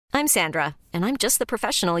I'm Sandra, and I'm just the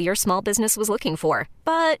professional your small business was looking for.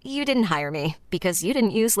 But you didn't hire me because you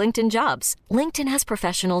didn't use LinkedIn Jobs. LinkedIn has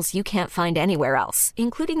professionals you can't find anywhere else,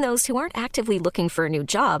 including those who aren't actively looking for a new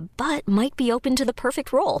job, but might be open to the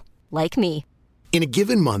perfect role, like me. In a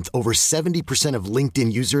given month, over 70% of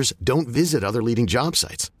LinkedIn users don't visit other leading job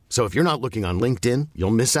sites. So if you're not looking on LinkedIn,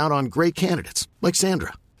 you'll miss out on great candidates like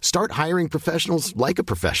Sandra. Start hiring professionals like a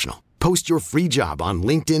professional. Post your free job on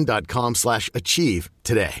linkedin.com/achieve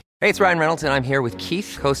today. Hey, it's Ryan Reynolds, and I'm here with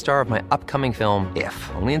Keith, co-star of my upcoming film, If,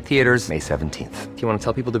 only in theaters May 17th. Do you want to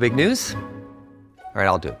tell people the big news? All right,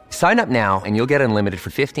 I'll do it. Sign up now and you'll get unlimited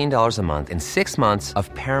for $15 a month and 6 months of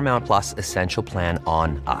Paramount Plus Essential Plan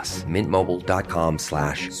on us.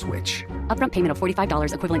 MintMobile.com/switch. Upfront payment of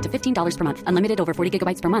 $45 equivalent to $15 per month. Unlimited over 40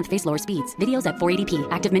 gigabytes per month. Face lower speeds. Videos at 480p.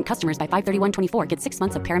 Active Mint customers by 531.24 get 6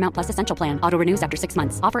 months of Paramount Plus Essential Plan. Auto renews after 6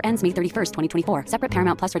 months. Offer ends May 31st, 2024. Separate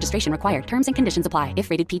Paramount Plus registration required. Terms and conditions apply if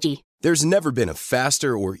rated PG. There's never been a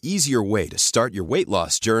faster or easier way to start your weight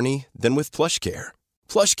loss journey than with PlushCare.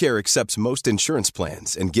 PlushCare accepts most insurance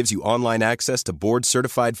plans and gives you online access to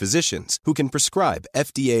board-certified physicians who can prescribe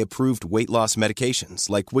FDA-approved weight loss medications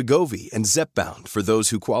like Wegovy and Zepbound for those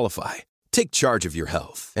who qualify. Take charge of your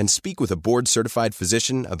health and speak with a board-certified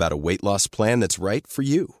physician about a weight loss plan that's right for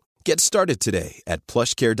you. Get started today at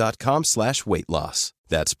plushcare.com/weight-loss.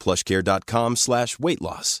 That's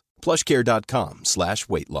plushcare.com/weight-loss.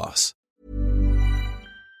 plushcare.com/weight-loss.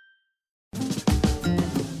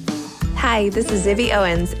 Hi, this is Zibby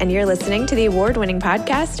Owens, and you're listening to the award-winning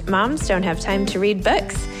podcast, Moms Don't Have Time to Read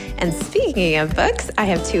Books. And speaking of books, I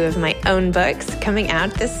have 2 of my own books coming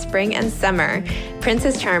out this spring and summer.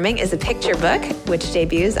 Princess Charming is a picture book, which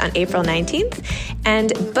debuts on April 19th,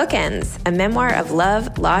 and Bookends, a memoir of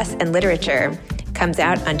love, loss, and literature, comes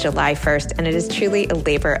out on July 1st, and it is truly a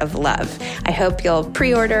labor of love. I hope you'll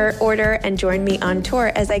pre-order, order, and join me on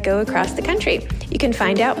tour as I go across the country. You can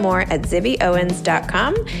find out more at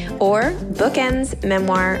zibbyowens.com or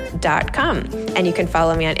bookendsmemoir.com. And you can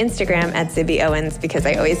follow me on Instagram at zibbyowens because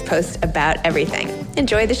I always post about everything.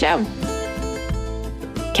 Enjoy the show.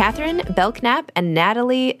 Catherine Belknap and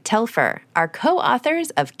Natalie Telfer are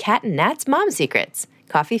co-authors of Cat and Nat's Mom Secrets,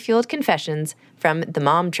 Coffee-Fueled Confessions from the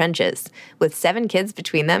Mom Trenches. With 7 kids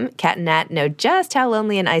between them, Cat and Nat know just how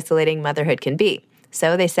lonely and isolating motherhood can be.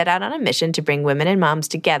 So they set out on a mission to bring women and moms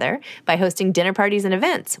together by hosting dinner parties and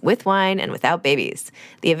events, with wine and without babies.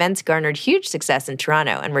 The events garnered huge success in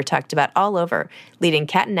Toronto and were talked about all over, leading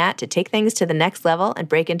Cat and Nat to take things to the next level and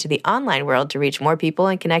break into the online world to reach more people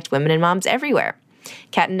and connect women and moms everywhere.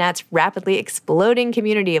 Cat and Nat's rapidly exploding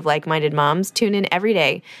community of like-minded moms tune in every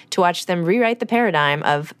day to watch them rewrite the paradigm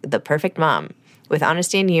of the perfect mom. With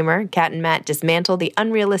honesty and humor, Cat and Matt dismantle the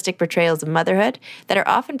unrealistic portrayals of motherhood that are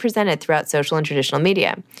often presented throughout social and traditional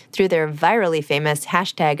media. Through their virally famous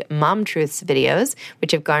 #MomTruths videos,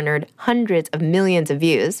 which have garnered hundreds of millions of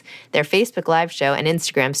views, their Facebook Live show and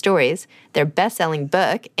Instagram stories, their best-selling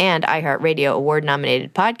book, and iHeartRadio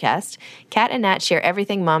award-nominated podcast, Cat and Nat share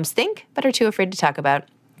everything moms think but are too afraid to talk about.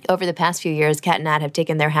 Over the past few years, Cat and Nat have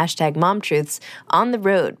taken their #MomTruths on the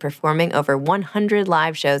road, performing over 100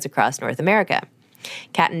 live shows across North America.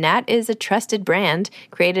 Cat and Nat is a trusted brand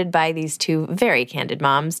created by these 2 very candid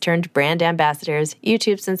moms turned brand ambassadors,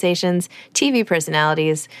 YouTube sensations, TV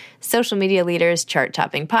personalities, social media leaders,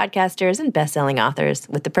 chart-topping podcasters, and best-selling authors.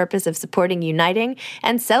 With the purpose of supporting, uniting,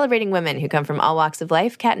 and celebrating women who come from all walks of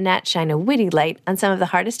life, Cat and Nat shine a witty light on some of the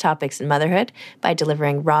hardest topics in motherhood by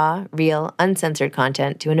delivering raw, real, uncensored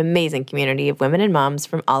content to an amazing community of women and moms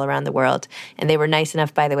from all around the world. And they were nice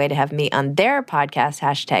enough, by the way, to have me on their podcast,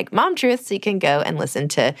 #MomTruth, so you can go and listen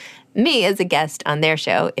to me as a guest on their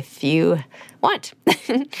show if you want.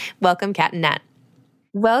 Welcome, Cat and Nat.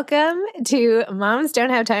 Welcome to Moms Don't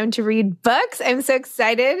Have Time to Read Books. I'm so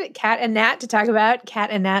excited, Cat and Nat, to talk about Cat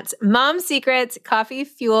and Nat's Mom Secrets,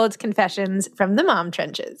 Coffee-Fueled Confessions from the Mom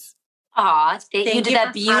Trenches. Aw, you did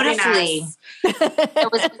that beautifully.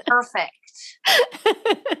 It was perfect.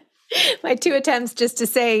 My 2 attempts just to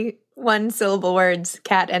say one-syllable words,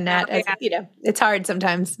 Cat and Nat, as, it's hard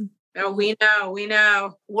sometimes. Oh, we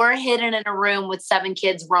know. We're hidden in a room with 7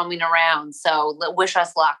 kids roaming around, so wish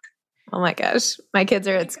us luck. Oh my gosh, my kids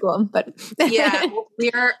are at school, but yeah,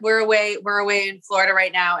 we're away in Florida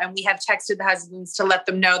right now, and we have texted the husbands to let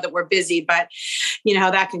them know that we're busy. But you know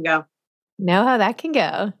how that can go. Know how that can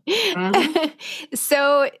go. Mm-hmm.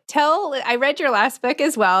 So I read your last book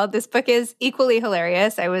as well. This book is equally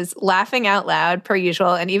hilarious. I was laughing out loud per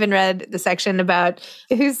usual, and even read the section about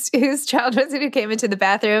whose child was it who came into the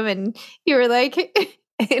bathroom, and you were like,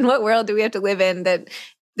 in what world do we have to live in that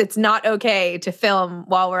it's not okay to film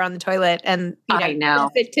while we're on the toilet. And I know.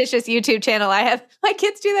 The fictitious YouTube channel I have, my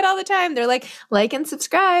kids do that all the time. They're like and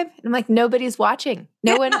subscribe. And I'm like, nobody's watching.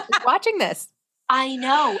 No one is watching this. I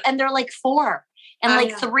know. And they're 4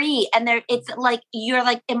 and 3. And it's you're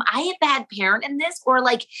like, am I a bad parent in this? Or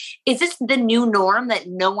is this the new norm that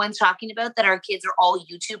no one's talking about, that our kids are all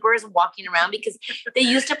YouTubers walking around? Because they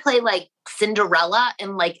used to play Cinderella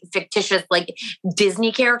and fictitious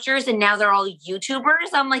Disney characters, and now they're all YouTubers.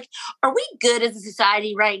 I'm like, are we good as a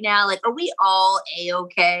society right now? Are we all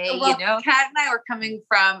A-okay? Well, Kat and I were coming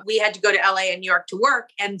from, we had to go to LA and New York to work.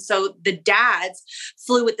 And so the dads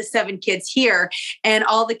flew with the 7 kids here, and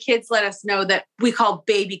all the kids let us know that we call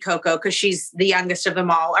baby Coco because she's the youngest of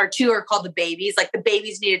them all. Our 2 are called the babies. The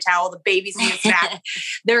babies need a towel. The babies need a snack.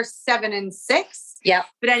 They're 7 and 6. Yeah.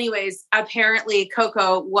 But anyways, apparently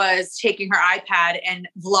Coco was taking her iPad and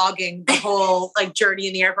vlogging the whole journey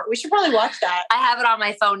in the airport. We should probably watch that. I have it on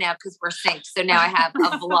my phone now because we're synced. So now I have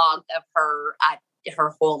a vlog of her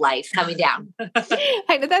whole life coming down.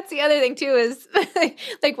 I know that's the other thing too, is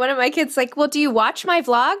one of my kids well, do you watch my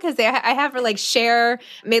vlog? Because I have her share,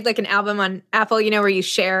 made an album on Apple, where you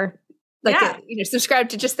share subscribe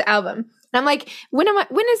to just the album. And I'm like, when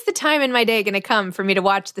is the time in my day going to come for me to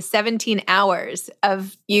watch the 17 hours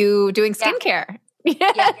of you doing skincare? Yeah.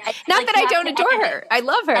 Not that I don't adore her. I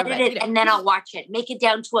love her. Edit it, and then I'll watch it. Make it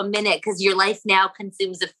down to a minute, because your life now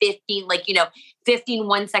consumes a 15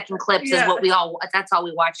 1-second clips is what that's all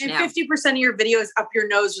we watch and now. 50% of your video is up your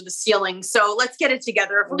nose or the ceiling. So let's get it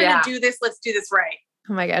together. If we're going to do this, let's do this right.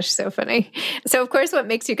 Oh my gosh, so funny. So of course, what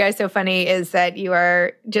makes you guys so funny is that you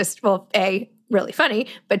are just, A, really funny,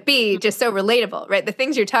 but B, just so relatable, right? The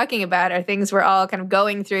things you're talking about are things we're all kind of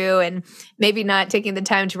going through and maybe not taking the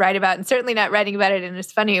time to write about, and certainly not writing about it in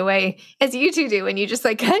as funny a way as you two do. And you just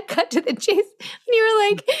cut to the chase. And you were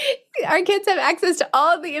like, our kids have access to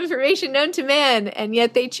all of the information known to man, and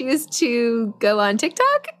yet they choose to go on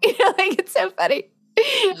TikTok. It's so funny.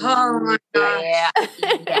 Oh my God.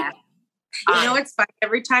 Yeah. It's funny.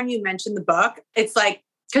 Every time you mention the book, it's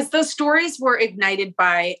because those stories were ignited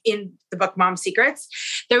in the book Mom Secrets,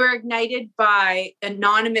 they were ignited by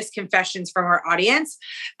anonymous confessions from our audience.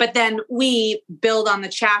 But then we build on the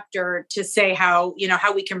chapter to say how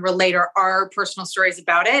we can relate our personal stories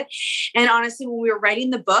about it. And honestly, when we were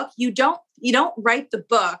writing the book, you don't write the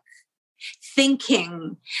book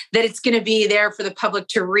thinking that it's going to be there for the public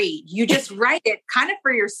to read. You just write it kind of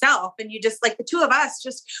for yourself. And you just the 2 of us,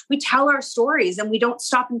 we tell our stories and we don't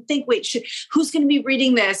stop and think, wait, who's going to be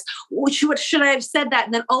reading this? What should I have said that?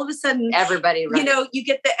 And then all of a sudden, everybody, you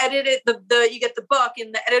get the edited, you get the book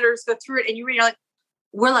and the editors go through it and you read,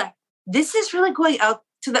 we're this is really going out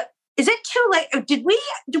to is it too late? Did we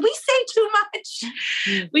say too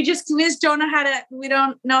much? We just don't know we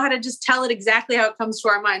don't know how to just tell it exactly how it comes to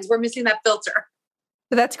our minds. We're missing that filter.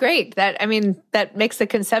 But that's great. That makes the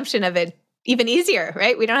consumption of it even easier,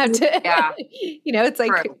 right? We don't have to, it's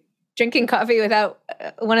True. Drinking coffee without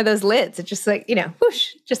one of those lids. It's just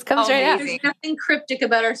whoosh, just comes right out. There's nothing cryptic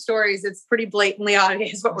about our stories. It's pretty blatantly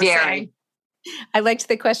obvious what we're saying. I liked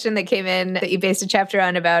the question that came in that you based a chapter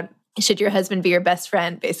on about, should your husband be your best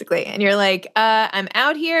friend, basically? And you're like, I'm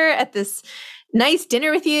out here at this nice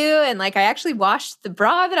dinner with you, and I actually washed the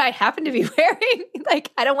bra that I happen to be wearing.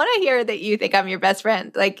 I don't want to hear that you think I'm your best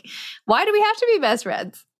friend. Why do we have to be best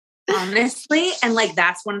friends? Honestly, and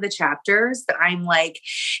that's one of the chapters that I'm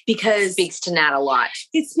because it speaks to Nat a lot.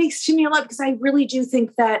 It speaks to me a lot because I really do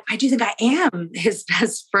think I am his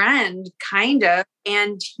best friend, kind of,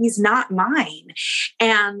 and he's not mine.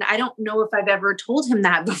 And I don't know if I've ever told him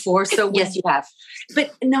that before. So yes, you have,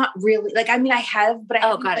 but not really. I have, but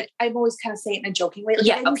got it. I've always kind of say it in a joking way. I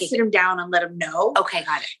didn't sit him down and let him know. Okay,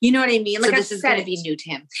 got it. You know what I mean? So this is going to be new to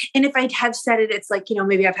him. And if I have said it, it's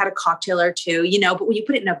maybe I've had a cocktail or two, but when you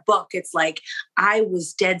put it in a book, it's I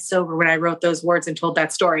was dead sober when I wrote those words and told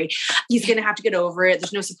that story. He's going to have to get over it.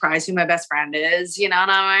 There's no surprise who my best friend is. You know what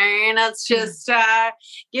I mean? It's just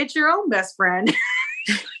get your own best friend.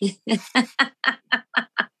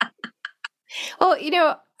 Well,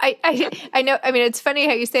 I know, it's funny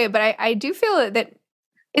how you say it, but I do feel that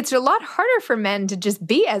it's a lot harder for men to just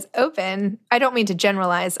be as open. I don't mean to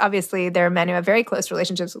generalize. Obviously, there are men who have very close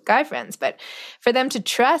relationships with guy friends, but for them to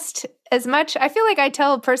trust as much, I feel like I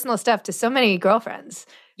tell personal stuff to so many girlfriends.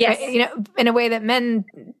 Yes. In a way that men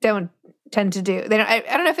don't tend to do. They don't. I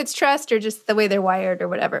don't know if it's trust or just the way they're wired or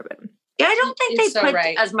whatever, but. Yeah, I don't think they put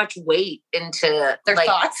as much weight into their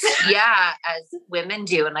thoughts. Yeah, as women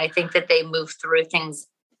do. And I think that they move through things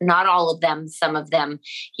not all of them, some of them,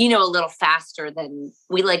 a little faster than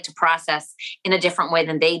we like to process in a different way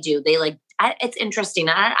than they do. They it's interesting.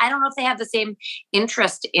 I don't know if they have the same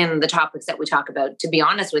interest in the topics that we talk about, to be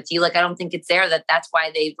honest with you. I don't think it's there that's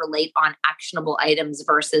why they relate on actionable items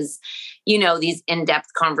versus, these in-depth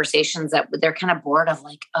conversations that they're kind of bored of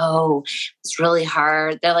oh, it's really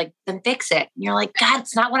hard. They're like, then fix it. And you're like, God,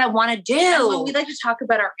 it's not what I want to do. And when we like to talk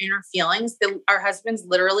about our inner feelings, our husbands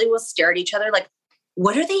literally will stare at each other like,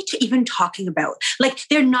 what are they even talking about?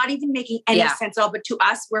 They're not even making any sense at all. But to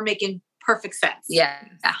us, we're making perfect sense. Yeah.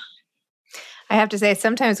 I have to say,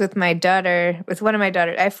 sometimes with one of my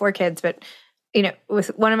daughters, I have 4 kids, but,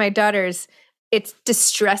 with one of my daughters, it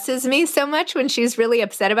distresses me so much when she's really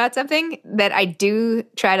upset about something that I do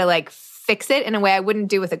try to fix it in a way I wouldn't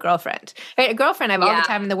do with a girlfriend. Right? A girlfriend, I have all the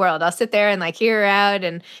time in the world. I'll sit there and hear her out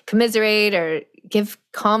and commiserate or give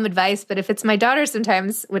calm advice. But if it's my daughter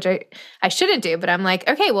sometimes, which I shouldn't do, but I'm like,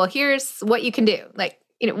 okay, well, here's what you can do.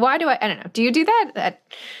 Why do I don't know. Do you do that?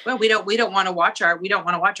 Well, we don't want to watch our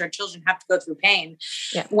children have to go through pain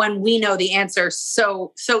when we know the answer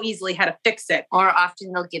so easily how to fix it. Or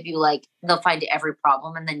often they'll give you they'll find every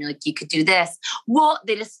problem and then you're like, you could do this. Well,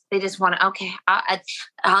 they just want to, okay,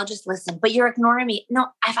 I'll just listen, but you're ignoring me. No,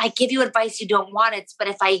 if I give you advice, you don't want it. But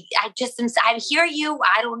if I hear you,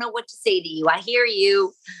 I don't know what to say to you. I hear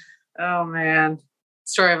you. Oh man.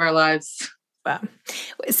 Story of our lives. Wow.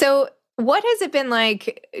 So what has it been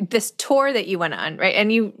like, this tour that you went on, right?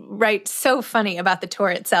 And you write so funny about the tour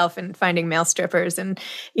itself and finding male strippers and,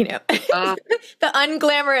 the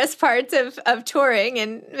unglamorous parts of touring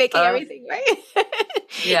and making everything right.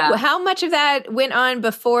 Yeah. Well, how much of that went on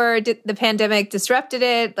before the pandemic disrupted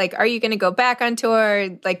it? Are you going to go back on tour?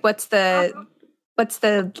 What's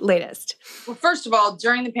the latest? Well, first of all,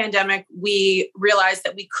 during the pandemic, we realized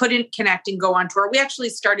that we couldn't connect and go on tour. We actually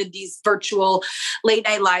started these virtual late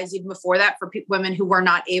night lives even before that for women who were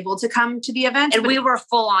not able to come to the event. And we were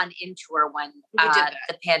full on in tour when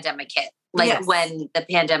the pandemic hit. When the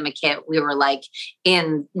pandemic hit, we were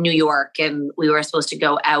in New York and we were supposed to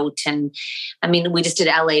go out. And we just did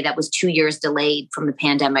LA. That was 2 years delayed from the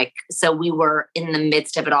pandemic. So we were in the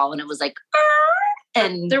midst of it all. And it was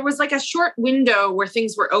and there was a short window where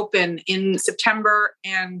things were open in September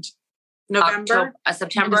and November.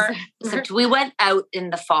 September. We went out in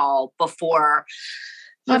the fall before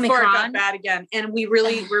it got bad again. And we were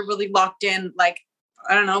really locked in,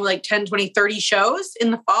 10, 20, 30 shows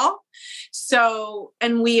in the fall. So,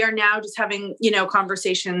 and we are now just having,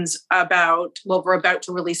 conversations about, we're about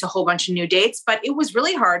to release a whole bunch of new dates, but it was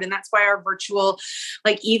really hard. And that's why our virtual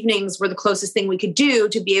evenings were the closest thing we could do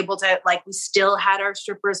to be able to we still had our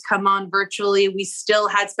strippers come on virtually. We still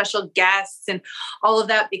had special guests and all of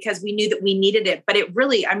that because we knew that we needed it. But it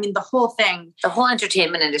really, the whole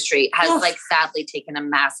entertainment industry has sadly taken a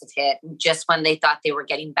massive hit just when they thought they were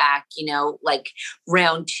getting back,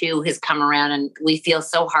 round 2 has come around and we feel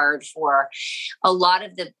so hard for a lot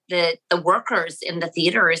of the workers in the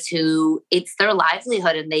theaters who it's their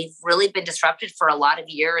livelihood and they've really been disrupted for a lot of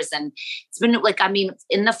years. And it's been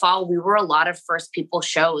in the fall, we were a lot of first people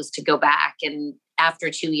shows to go back and after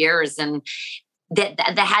 2 years and that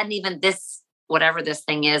hadn't even whatever this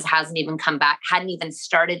thing is, hasn't even come back, hadn't even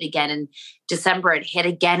started again. In December, it hit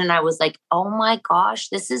again. And I was like, oh my gosh,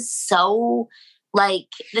 this is so hard.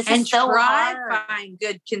 Hard. Find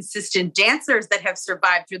good, consistent dancers that have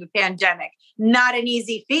survived through the pandemic. Not an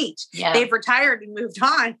easy feat. Yeah. They've retired and moved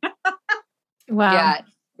on. Wow. Yeah.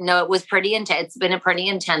 No, it was pretty intense. It's been a pretty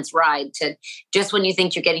intense ride to just when you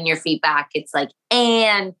think you're getting your feet back, it's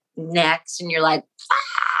and next. And you're like,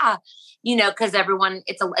 because everyone,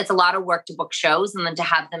 it's a lot of work to book shows and then to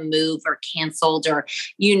have them move or canceled or,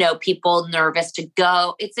 people nervous to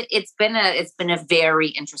go. It's been a very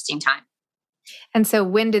interesting time. And so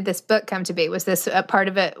when did this book come to be? Was this a part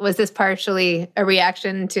of it? Was this partially a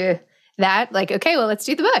reaction to that? Okay, well, let's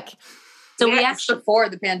do the book. So we actually, before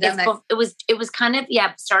the pandemic, it was kind of,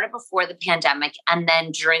 started before the pandemic. And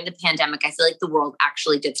then during the pandemic, I feel like the world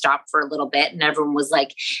actually did stop for a little bit and everyone was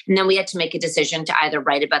and then we had to make a decision to either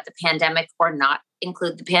write about the pandemic or not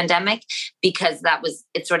include the pandemic because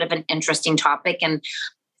it's sort of an interesting topic. And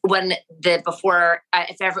when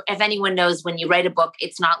if anyone knows, when you write a book,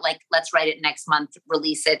 it's not let's write it next month,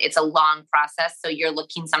 release it. It's a long process. So you're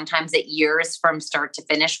looking sometimes at years from start to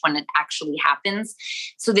finish when it actually happens.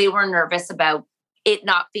 So they were nervous about it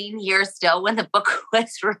not being here still when the book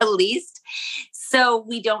was released. So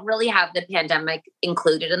we don't really have the pandemic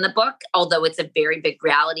included in the book, although it's a very big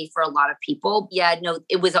reality for a lot of people. Yeah, no,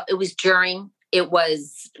 it was during it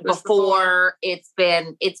was before. It's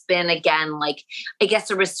been again, like, I guess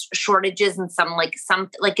there was shortages and some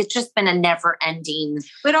it's just been a never ending.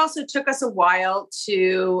 It also took us a while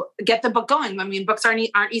to get the book going. I mean, books aren't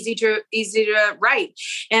easy to write.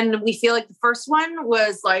 And we feel like the first one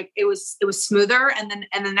was like, it was smoother. And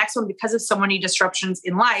the next one, because of so many disruptions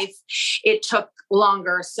in life, it took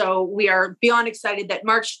longer. So we are beyond excited that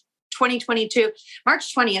March 20th,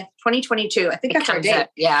 2022. I think that's our date.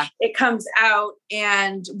 Yeah. It comes out,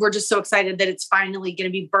 and we're just so excited that it's finally going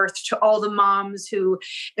to be birthed to all the moms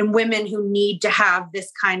and women who need to have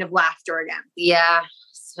this kind of laughter again. Yeah.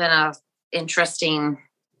 It's been an interesting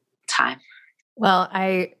time. Well,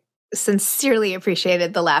 I sincerely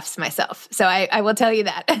appreciated the laughs myself. So I will tell you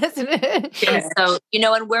that. Yeah. So,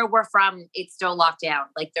 and where we're from, it's still locked down.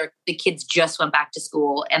 Like the kids just went back to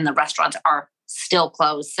school and the restaurants are still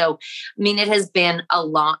closed. So, I mean, it's been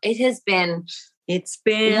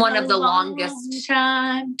one of the longest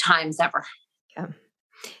times ever. Yeah.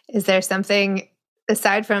 Is there something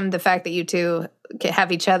aside from the fact that you two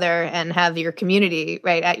have each other and have your community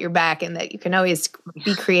right at your back and that you can always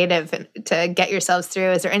be creative and to get yourselves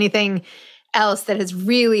through? Is there anything else that has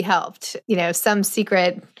really helped, some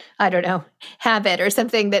secret, I don't know, habit or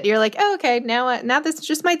something that you're like, oh, okay, now this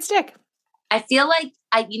just might stick? I feel like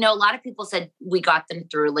a lot of people said we got them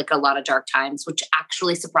through like a lot of dark times, which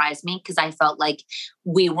actually surprised me because I felt like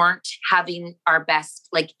we weren't having our best.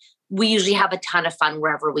 Like, we usually have a ton of fun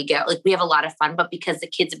wherever we go. Like, we have a lot of fun, but because the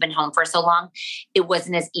kids have been home for so long, it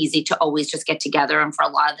wasn't as easy to always just get together. And for a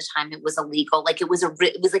lot of the time, it was illegal. Like, it was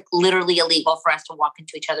like literally illegal for us to walk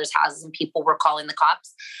into each other's houses, and people were calling the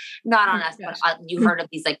cops. Not on us, but you heard of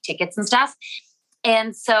these like tickets and stuff.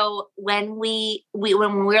 And so when we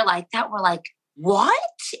were like that, we're like, what?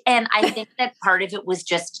 And I think that part of it was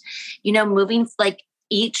just, moving like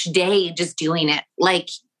each day, just doing it. Like,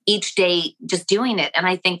 each day just doing it. And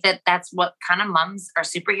I think that that's what kind of moms are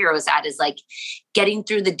superheroes at, is like getting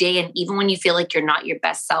through the day. And even when you feel like you're not your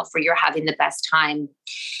best self or you're having the best time,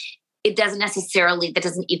 that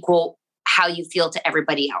doesn't equal how you feel to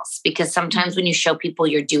everybody else. Because sometimes when you show people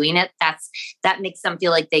you're doing it, that makes them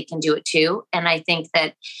feel like they can do it too. And I think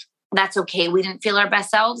that that's okay. We didn't feel our best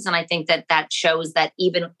selves. And I think that shows that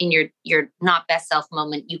even in your not best self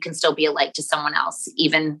moment, you can still be a light to someone else,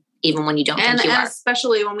 even when you don't think you are. And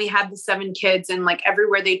especially when we had the 7 kids and like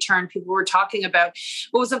everywhere they turned, people were talking about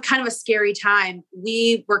what was a kind of a scary time.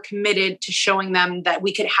 We were committed to showing them that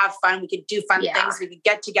we could have fun. We could do fun things. We could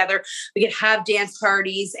get together. We could have dance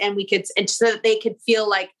parties, and so that they could feel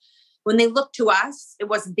like when they looked to us, it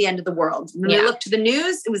wasn't the end of the world. When they looked to the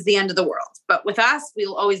news, it was the end of the world. But with us,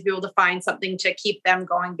 we'll always be able to find something to keep them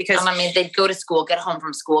going, because they'd go to school, get home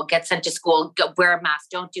from school, get sent to school, wear a mask,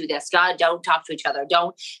 don't do this, God, don't talk to each other,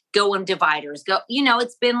 don't go in dividers,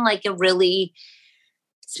 it's been like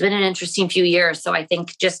it's been an interesting few years. So I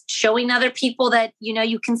think just showing other people that,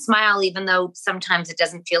 you can smile, even though sometimes it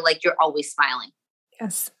doesn't feel like you're always smiling.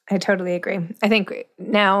 Yes, I totally agree. I think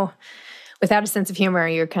now, without a sense of humor,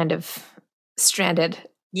 you're kind of stranded.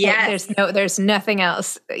 Yes. There's nothing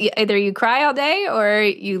else. Either you cry all day or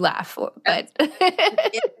you laugh. But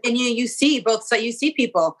and you see both. So you see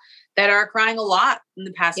people that are crying a lot in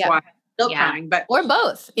the past while, still crying, or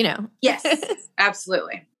both. Yes,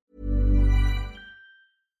 absolutely.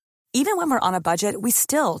 Even when we're on a budget, we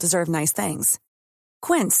still deserve nice things.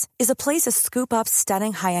 Quince is a place to scoop up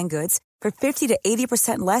stunning high-end goods for 50 to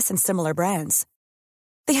 80% less than similar brands.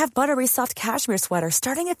 They have buttery soft cashmere sweaters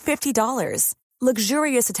starting at $50,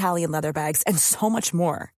 luxurious Italian leather bags, and so much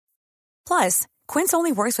more. Plus, Quince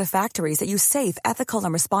only works with factories that use safe, ethical,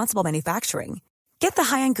 and responsible manufacturing. Get the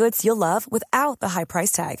high-end goods you'll love without the high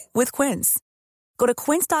price tag with Quince. Go to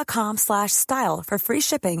quince.com/style for free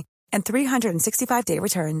shipping and 365-day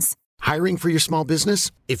returns. Hiring for your small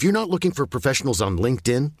business? If you're not looking for professionals on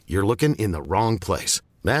LinkedIn, you're looking in the wrong place.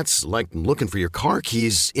 That's like looking for your car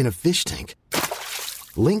keys in a fish tank.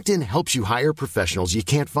 LinkedIn helps you hire professionals you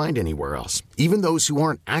can't find anywhere else, even those who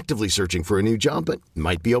aren't actively searching for a new job but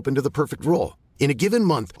might be open to the perfect role. In a given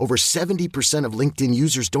month, over 70% of LinkedIn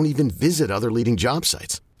users don't even visit other leading job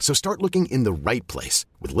sites. So start looking in the right place.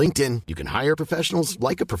 With LinkedIn, you can hire professionals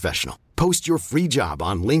like a professional. Post your free job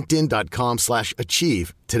on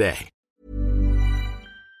linkedin.com/achieve today.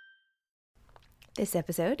 This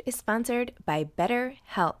episode is sponsored by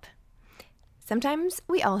BetterHelp. Sometimes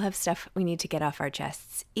we all have stuff we need to get off our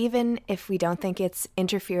chests. Even if we don't think it's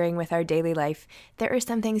interfering with our daily life, there are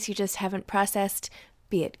some things you just haven't processed,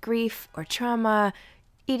 be it grief or trauma,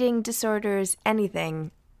 eating disorders,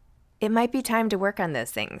 anything. It might be time to work on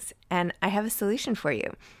those things, and I have a solution for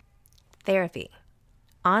you. Therapy.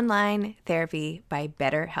 online therapy by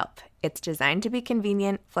BetterHelp. It's designed to be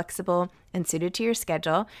convenient, flexible, and suited to your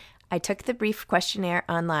schedule. I took the brief questionnaire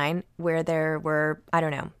online where there were,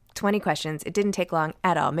 20 questions. It didn't take long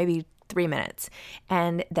at all, maybe 3 minutes.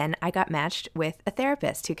 And then I got matched with a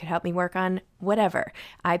therapist who could help me work on whatever.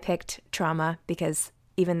 I picked trauma because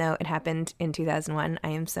even though it happened in 2001, I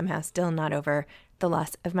am somehow still not over the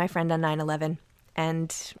loss of my friend on 9/11.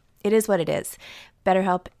 And it is what it is.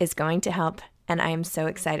 BetterHelp is going to help. And I am so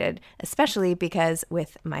excited, especially because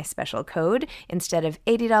with my special code, instead of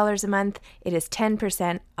 $80 a month, it is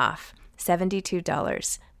 10% off,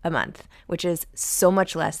 $72 a month, which is so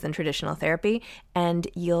much less than traditional therapy. And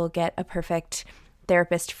you'll get a perfect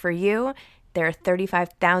therapist for you. There are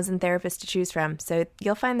 35,000 therapists to choose from, so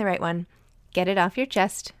you'll find the right one. Get it off your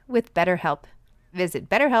chest with BetterHelp. Visit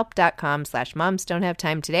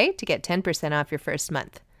betterhelp.com/momsdon'thavetime today to get 10% off your first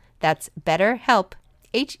month. That's BetterHelp,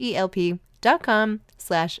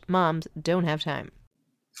 HELP.com/momsdon'thavetime.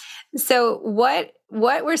 So what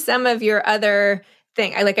were some of your other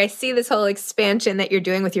things? I see this whole expansion that you're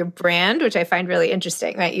doing with your brand, which I find really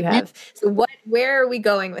interesting, right? You have, so where are we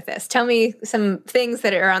going with this? Tell me some things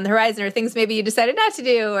that are on the horizon or things maybe you decided not to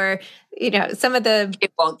do or, some of the...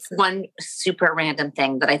 Well, one super random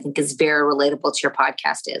thing that I think is very relatable to your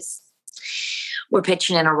podcast is we're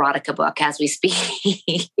pitching an erotica book as we speak.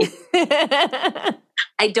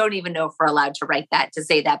 I don't even know if we're allowed to write that, to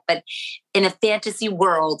say that, but in a fantasy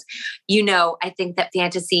world, I think that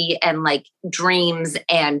fantasy and like dreams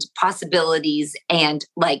and possibilities and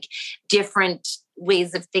like different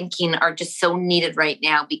ways of thinking are just so needed right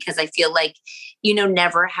now because I feel like,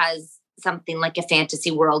 never has something like a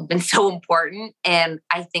fantasy world been so important. And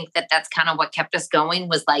I think that that's kind of what kept us going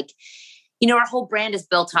was like, our whole brand is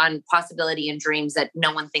built on possibility and dreams that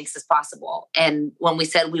no one thinks is possible. And when we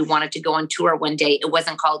said we wanted to go on tour one day, it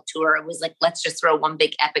wasn't called tour. It was like, let's just throw one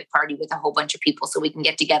big epic party with a whole bunch of people so we can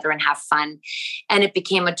get together and have fun. And it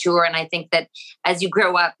became a tour. And I think that as you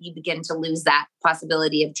grow up, you begin to lose that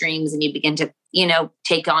possibility of dreams and you begin to,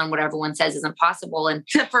 take on what everyone says isn't possible. And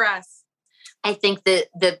except for us. I think that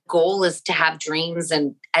the goal is to have dreams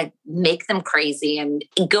and make them crazy and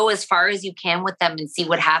go as far as you can with them and see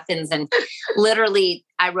what happens. And literally,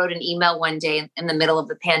 I wrote an email one day in the middle of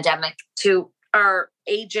the pandemic to our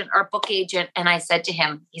book agent. And I said to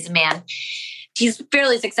him, he's a man, he's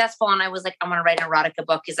fairly successful. And I was like, I'm going to write an erotica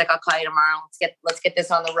book. He's like, I'll call you tomorrow. Let's get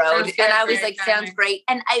this on the road. And I was like, sounds great.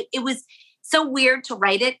 And it was so weird to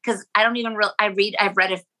write it because I don't even I've read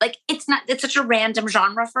it. Like, it's such a random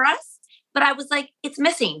genre for us. But I was like, it's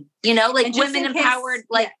missing, like women empowered,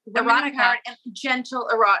 erotica, and gentle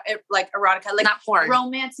erotica, like not porn,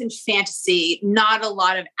 romance and fantasy. Not a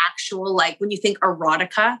lot of actual, like when you think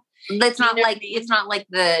erotica, it's not like it's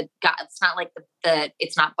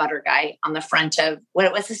not Butter Guy on the front of what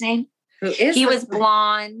was his name? Who is he? Was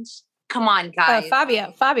blonde. Come on, guys.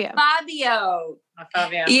 Fabio.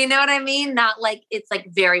 You know what I mean? Not like it's like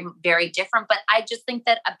very, very different, but I just think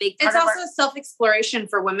that a big part it's also self-exploration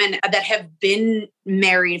for women that have been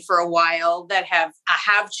married for a while, that have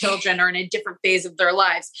children or in a different phase of their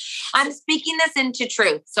lives. I'm speaking this into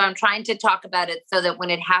truth. So I'm trying to talk about it so that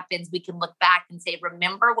when it happens, we can look back and say,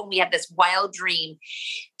 remember when we had this wild dream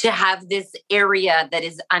to have this area that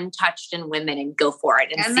is untouched in women and go for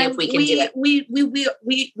it and see if we can do it. We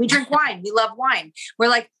drink wine. We love wine. We're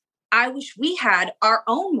like, I wish we had our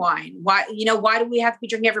own wine. Why do we have to be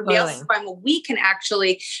drinking everybody else's wine? Well, we can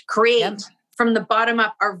actually create from the bottom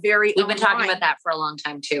up our very We've been talking about that for a long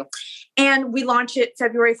time too. And we launch it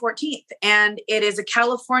February 14th. And it is a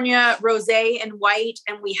California rosé and white.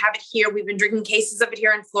 And we have it here. We've been drinking cases of it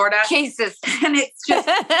here in Florida. Cases. And it's just,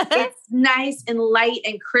 it's nice and light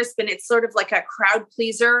and crisp. And it's sort of like a crowd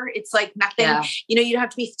pleaser. It's like nothing, you don't have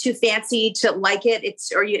to be too fancy to like it.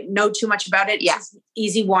 Or you know too much about it. It's just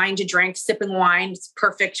easy wine to drink, sipping wine. It's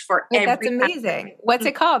perfect for every That's amazing. What's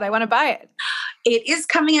it called? I want to buy it. It is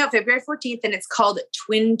coming out February 14th and it's called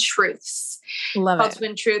Twin Truths. Love it.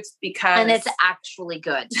 Twin Truths because... And it's actually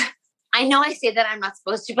good. I know I say that I'm not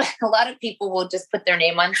supposed to, but a lot of people will just put their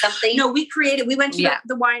name on something. No, we went to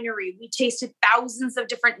the winery. We tasted thousands of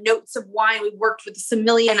different notes of wine. We worked with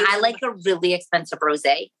sommeliers. And I like a really expensive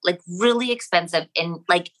rosé, like really expensive and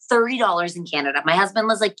like $30 in Canada. My husband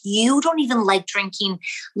was like, you don't even like drinking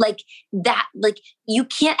like that. Like you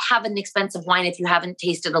can't have an expensive wine if you haven't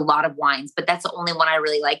tasted a lot of wines, but that's the only one I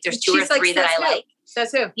really like. There's two or three that I like.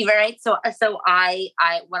 Says who? You're right. So I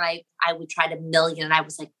would try to million and I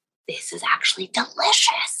was like, this is actually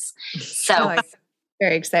delicious. So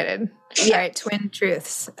very excited. All right. Twin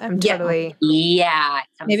Truths. I'm totally. Yeah.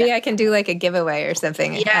 Maybe I can do like a giveaway or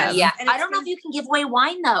something. Yeah. I don't know if you can give away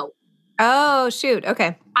wine though. Oh, shoot.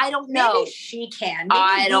 Okay. I don't know. Maybe she can. Maybe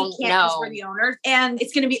I don't know. Because we're the owners. And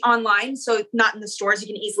it's going to be online. So not in the stores. You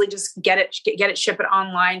can easily just get it, ship it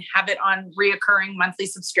online, have it on reoccurring monthly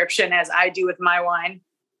subscription as I do with my wine.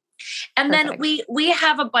 And Perfect. Then we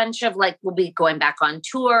have a bunch of like, we'll be going back on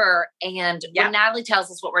tour. And when Natalie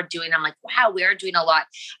tells us what we're doing, I'm like, wow, we're doing a lot.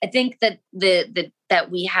 I think that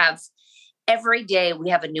that we have every day we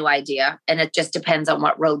have a new idea, and it just depends on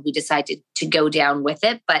what road we decide to go down with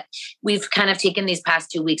it. But we've kind of taken these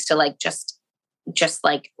past 2 weeks to like, just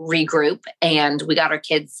like regroup, and we got our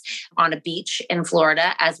kids on a beach in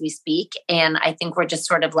Florida as we speak. And I think we're just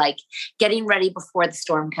sort of like getting ready before the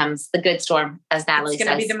storm comes, the good storm, as Natalie says. It's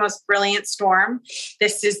going to be the most brilliant storm.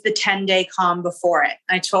 This is the 10-day calm before it.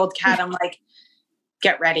 I told Kat, I'm like,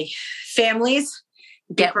 get ready. Families,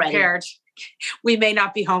 get prepared. Ready. We may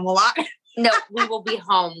not be home a lot. No, we will be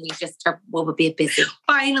home. We'll be busy.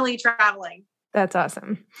 Finally traveling. That's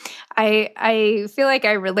awesome. I feel like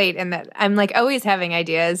I relate in that I'm like always having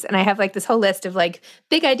ideas, and I have like this whole list of like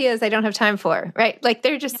big ideas I don't have time for, right? Like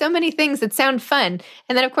there are just so many things that sound fun.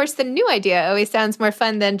 And then of course the new idea always sounds more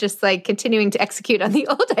fun than just like continuing to execute on the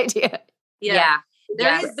old idea. Yeah.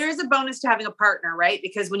 There is a bonus to having a partner, right?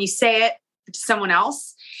 Because when you say it to someone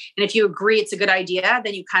else, and if you agree it's a good idea,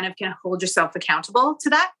 then you kind of can hold yourself accountable to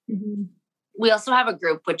that. Mm-hmm. We also have a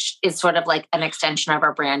group, which is sort of like an extension of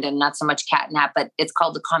our brand, and not so much Cat and Nat, but it's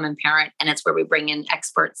called the Common Parent. And it's where we bring in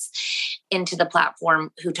experts into the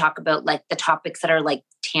platform who talk about like the topics that are like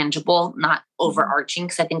tangible, not overarching.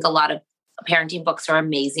 Because I think a lot of parenting books are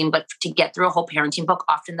amazing, but to get through a whole parenting book,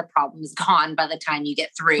 often the problem is gone by the time you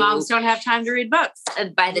get through. Moms don't have time to read books.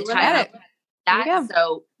 And by the time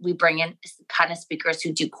so we bring in kind of speakers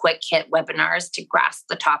who do quick hit webinars to grasp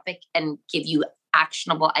the topic and give you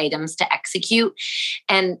actionable items to execute.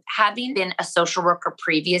 And having been a social worker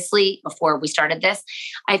previously, before we started this,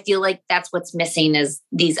 I feel like that's what's missing is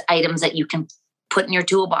these items that you can put in your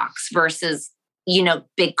toolbox versus,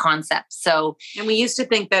 big concepts. So, and we used to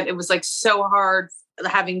think that it was like so hard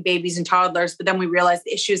having babies and toddlers, but then we realized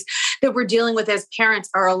the issues that we're dealing with as parents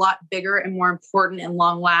are a lot bigger and more important and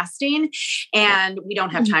long lasting. And we don't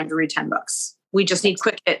have time to read 10 books. We just need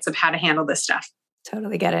quick hits of how to handle this stuff.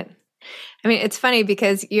 Totally get it. I mean, it's funny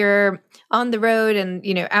because you're on the road and,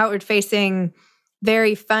 outward facing,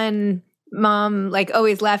 very fun mom, like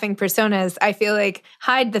always laughing personas. I feel like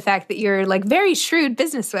hide the fact that you're like very shrewd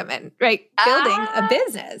businesswomen, right? Building a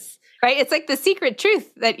business, right? It's like the secret truth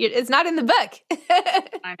that it's not in the book.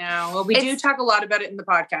 I know. Well, we do talk a lot about it in the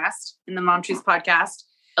podcast, in the Mom Truths podcast.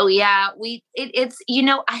 Oh yeah.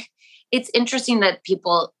 It's interesting that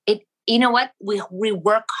people, we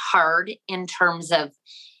work hard in terms of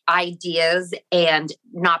ideas and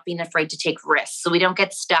not being afraid to take risks. So we don't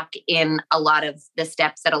get stuck in a lot of the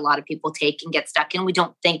steps that a lot of people take and get stuck in. We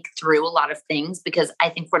don't think through a lot of things because I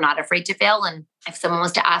think we're not afraid to fail. And if someone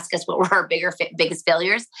was to ask us what were our biggest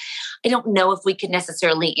failures, I don't know if we could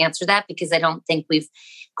necessarily answer that because I don't think we've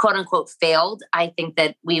quote unquote failed. I think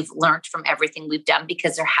that we've learned from everything we've done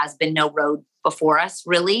because there has been no road before us.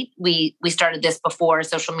 Really, we started this before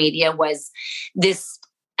social media was this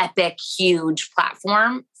epic, huge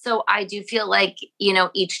platform. So I do feel like,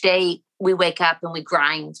 each day we wake up and we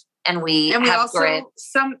grind and we have also, grit.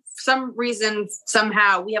 Some reason,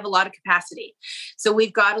 somehow we have a lot of capacity. So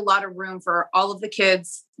we've got a lot of room for all of the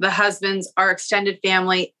kids, the husbands, our extended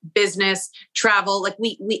family, business, travel. Like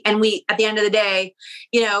we, at the end of the day,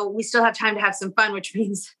 we still have time to have some fun, which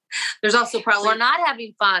means there's also probably... We're not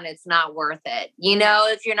having fun. It's not worth it.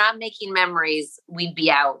 If you're not making memories, we'd be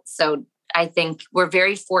out. So I think we're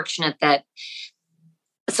very fortunate that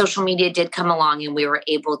social media did come along and we were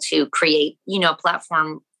able to create, a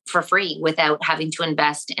platform for free without having to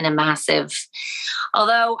invest in a massive,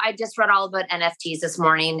 although I just read all about NFTs this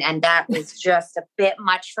morning and that was just a bit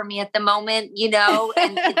much for me at the moment, and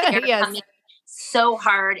they're coming so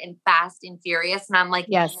hard and fast and furious. And I'm like,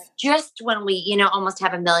 just when we, almost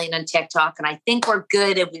have 1 million on TikTok and I think we're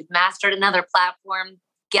good and we've mastered another platform,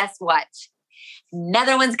 guess what?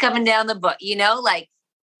 Another one's coming down the book,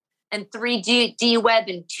 and 3D web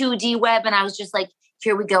and 2D web. And I was just like,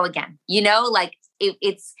 here we go again,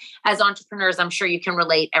 it's as entrepreneurs, I'm sure you can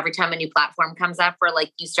relate every time a new platform comes up where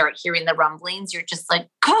like you start hearing the rumblings, you're just like,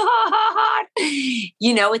 God,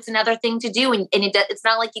 it's another thing to do. And it's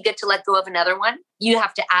not like you get to let go of another one. You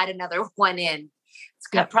have to add another one in.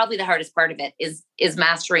 It's probably the hardest part of it is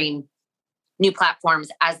mastering new platforms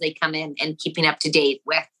as they come in and keeping up to date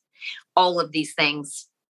with all of these things.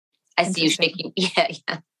 I see you shaking.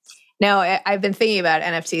 Yeah. No, I've been thinking about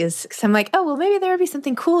NFTs because I'm like, oh, well, maybe there would be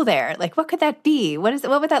something cool there. Like, what could that be? What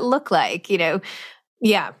would that look like?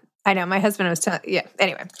 Yeah. I know. My husband was telling,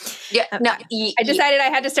 anyway. Yeah. No, I decided I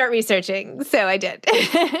had to start researching, so I did.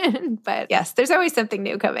 But yes, there's always something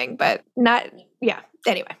new coming, but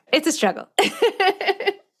anyway, it's a struggle.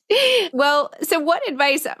 Well, so what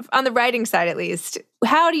advice on the writing side, at least,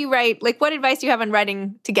 how do you write? Like, what advice do you have on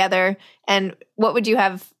writing together? And what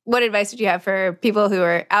advice would you have for people who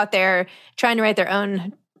are out there trying to write their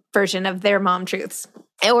own version of their mom truths?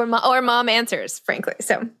 Or mom answers, frankly.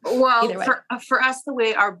 So, for us, the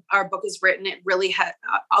way our book is written, it really had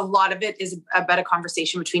a lot of it is about a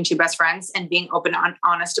conversation between two best friends and being open and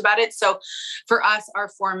honest about it. So, for us, our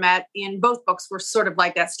format in both books were sort of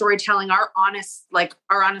like that storytelling, our honest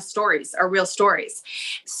stories, our real stories.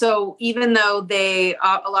 So, even though a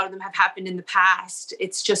lot of them have happened in the past,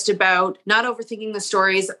 it's just about not overthinking the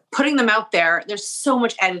stories, putting them out there. There's so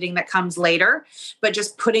much editing that comes later, but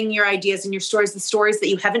just putting your ideas and your stories, the stories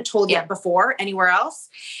that you haven't told yet before anywhere else.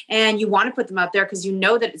 And you want to put them out there because you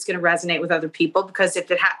know that it's going to resonate with other people. Because if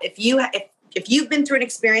you've been through an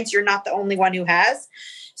experience, you're not the only one who has.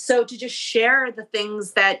 So to just share the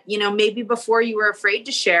things that, maybe before you were afraid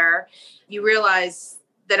to share, you realize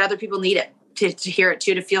that other people need it to hear it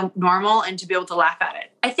too, to feel normal and to be able to laugh at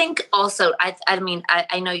it. I think also,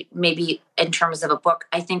 I know maybe in terms of a book,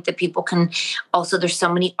 I think that people can also, there's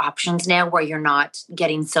so many options now where you're not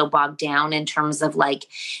getting so bogged down in terms of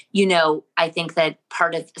I think that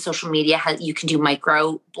part of social media you can do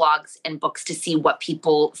micro blogs and books to see what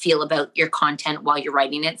people feel about your content while you're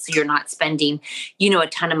writing it. So you're not spending, a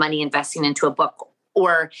ton of money investing into a book.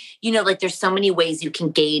 Or, there's so many ways you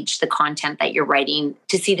can gauge the content that you're writing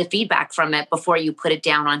to see the feedback from it before you put it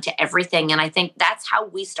down onto everything. And I think that's how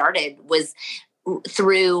we started, was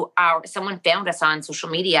through someone found us on social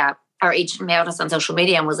media. Our agent found us on social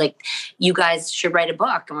media and was like, you guys should write a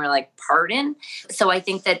book. And we're like, pardon? So I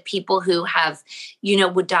think that people who have,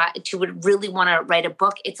 would really want to write a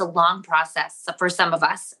book, it's a long process for some of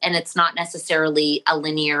us. And it's not necessarily a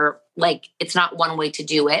linear, it's not one way to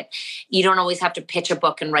do it. You don't always have to pitch a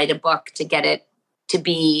book and write a book to get it to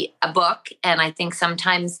be a book. And I think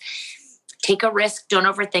sometimes take a risk, don't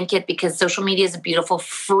overthink it, because social media is a beautiful,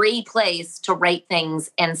 free place to write things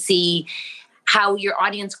and see how your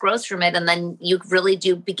audience grows from it. And then you really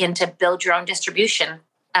do begin to build your own distribution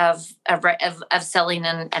of selling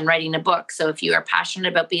and writing a book. So if you are passionate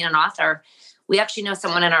about being an author, we actually know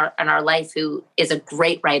someone in our life who is a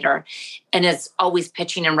great writer and is always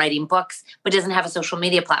pitching and writing books, but doesn't have a social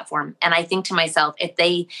media platform. And I think to myself,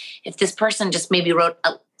 if this person just maybe wrote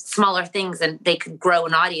smaller things and they could grow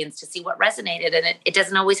an audience to see what resonated. And it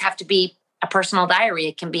doesn't always have to be a personal diary.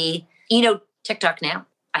 It can be, TikTok now,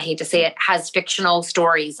 I hate to say it, has fictional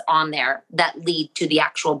stories on there that lead to the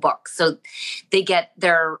actual book. So they get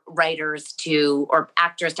their writers or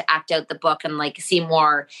actors to act out the book and see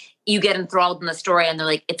more. You get enthralled in the story and they're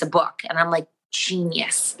like, it's a book. And I'm like,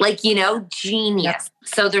 genius, genius. Yep.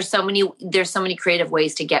 So there's so many creative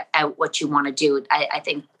ways to get out what you want to do. I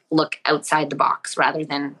think look outside the box rather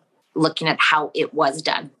than looking at how it was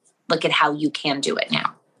done. Look at how you can do it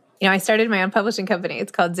now. I started my own publishing company.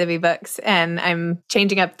 It's called Zibby Books. And I'm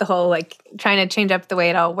changing up the whole, trying to change up the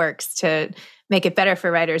way it all works to make it better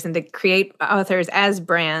for writers and to create authors as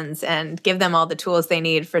brands and give them all the tools they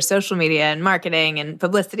need for social media and marketing and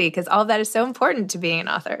publicity, because all of that is so important to being an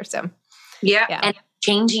author. So, yeah. And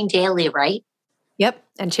changing daily, right? Yep.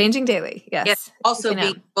 And changing daily. Yes. Also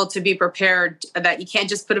being able to be prepared that you can't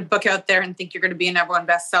just put a book out there and think you're going to be a number one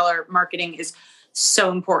bestseller. Marketing is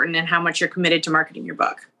so important, and how much you're committed to marketing your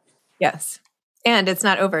book. Yes. And it's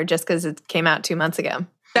not over just because it came out 2 months ago.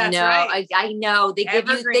 That's right. I know. They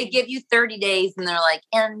give you 30 days and they're like,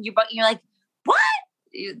 and your book, you're like, what?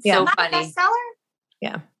 It's so funny. Bestseller?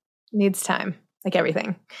 Yeah. Needs time, like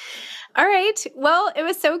everything. All right. Well, it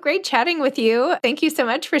was so great chatting with you. Thank you so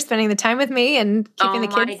much for spending the time with me and keeping the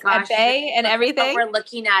kids at bay and everything. What we're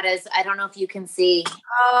looking at is, I don't know if you can see.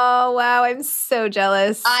 Oh, wow. I'm so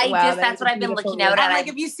jealous. That's what I've been looking out at.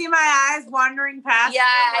 If you see my eyes wandering past,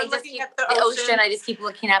 I just keep at the ocean. I just keep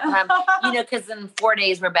looking up, and because in 4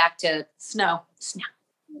 days we're back to snow.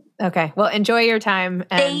 Okay. Well, enjoy your time.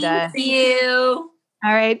 And thank you.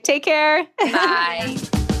 All right. Take care. Bye.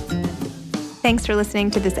 Thanks for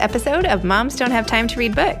listening to this episode of Moms Don't Have Time to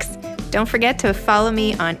Read Books. Don't forget to follow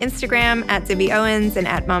me on Instagram at Zibby Owens and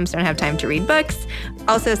at Moms Don't Have Time to Read Books.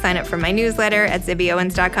 Also sign up for my newsletter at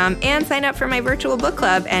zibbyowens.com and sign up for my virtual book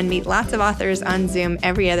club and meet lots of authors on Zoom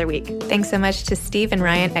every other week. Thanks so much to Steve and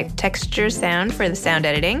Ryan at Texture Sound for the sound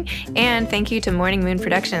editing. And thank you to Morning Moon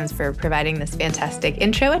Productions for providing this fantastic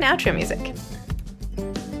intro and outro music.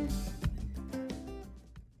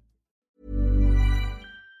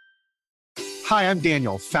 Hi, I'm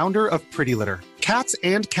Daniel, founder of Pretty Litter. Cats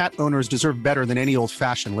and cat owners deserve better than any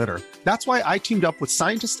old-fashioned litter. That's why I teamed up with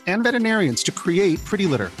scientists and veterinarians to create Pretty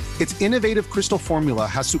Litter. Its innovative crystal formula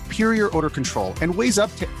has superior odor control and weighs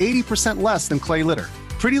up to 80% less than clay litter.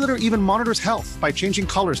 Pretty Litter even monitors health by changing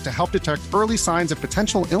colors to help detect early signs of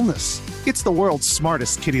potential illness. It's the world's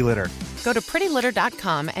smartest kitty litter. Go to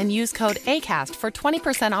prettylitter.com and use code ACAST for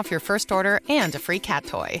 20% off your first order and a free cat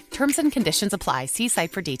toy. Terms and conditions apply. See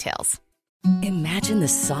site for details. Imagine the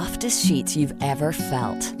softest sheets you've ever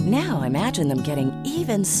felt. Now imagine them getting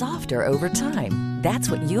even softer over time.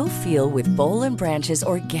 That's what you'll feel with Boll & Branch's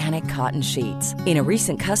organic cotton sheets. In a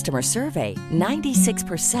recent customer survey,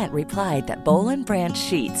 96% replied that Boll & Branch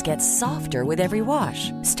sheets get softer with every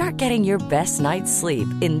wash. Start getting your best night's sleep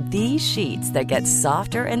in these sheets that get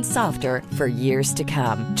softer and softer for years to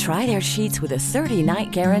come. Try their sheets with a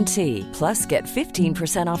 30-night guarantee. Plus, get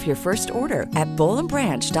 15% off your first order at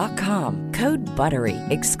bollandbranch.com. Code BUTTERY.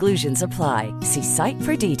 Exclusions apply. See site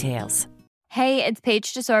for details. Hey, it's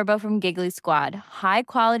Paige DeSorbo from Giggly Squad. High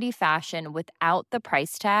quality fashion without the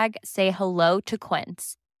price tag. Say hello to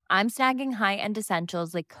Quince. I'm snagging high-end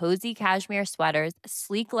essentials like cozy cashmere sweaters,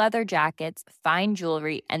 sleek leather jackets, fine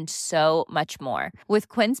jewelry, and so much more. With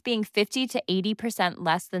Quince being 50 to 80%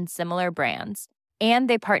 less than similar brands. And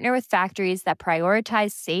they partner with factories that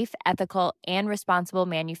prioritize safe, ethical, and responsible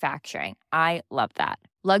manufacturing. I love that.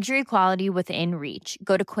 Luxury quality within reach.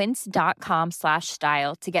 Go to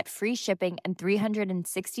quince.com/style to get free shipping and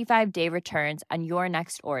 365-day returns on your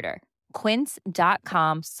next order.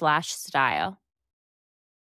 Quince.com/style.